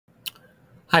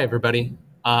Hi, everybody.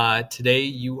 Today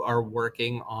you are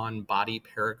working on body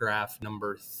paragraph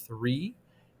number 3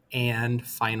 and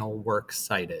final works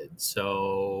cited.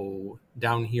 So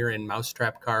down here in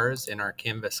Mousetrap Cars in our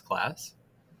Canvas class,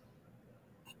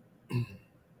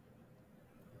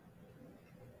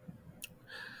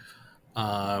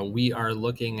 we are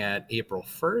looking at April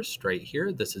 1st right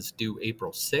here. This is due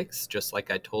April 6th, just like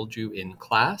I told you in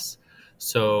class.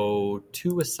 So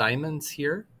 2 assignments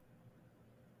here.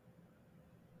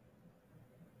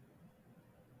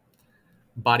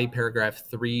 Body paragraph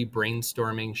 3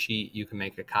 brainstorming sheet you can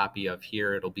make a copy of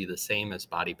here. It'll be the same as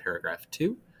body paragraph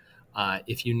 2.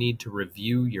 If you need to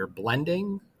review your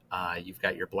blending, you've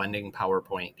got your blending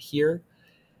PowerPoint here.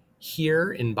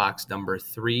 Here in box number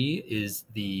 3 is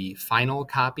the final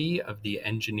copy of the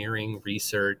engineering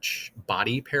research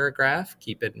body paragraph.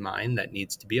 Keep in mind that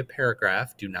needs to be a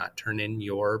paragraph. Do not turn in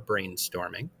your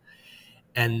brainstorming.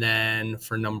 And then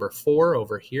for number 4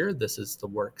 over here, this is the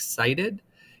work cited.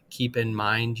 Keep in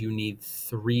mind you need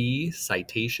 3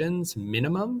 citations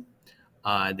minimum.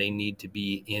 They need to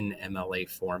be in MLA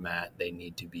format. They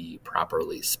need to be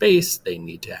properly spaced. They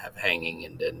need to have hanging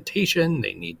indentation.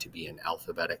 They need to be in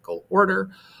alphabetical order.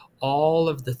 All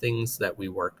of the things that we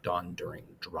worked on during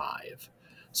Drive.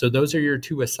 So those are your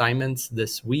 2 assignments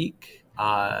this week.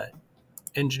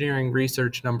 Engineering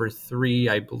research number 3,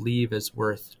 I believe, is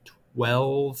worth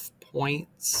 12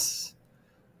 points.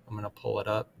 I'm going to pull it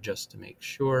up just to make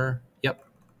sure. Yep,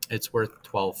 it's worth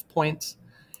 12 points.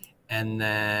 And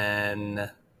then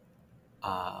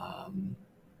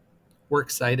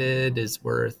works cited is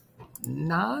worth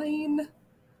 9, I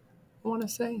want to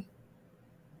say.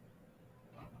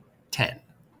 10.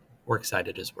 Works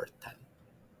cited is worth 10.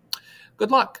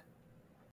 Good luck.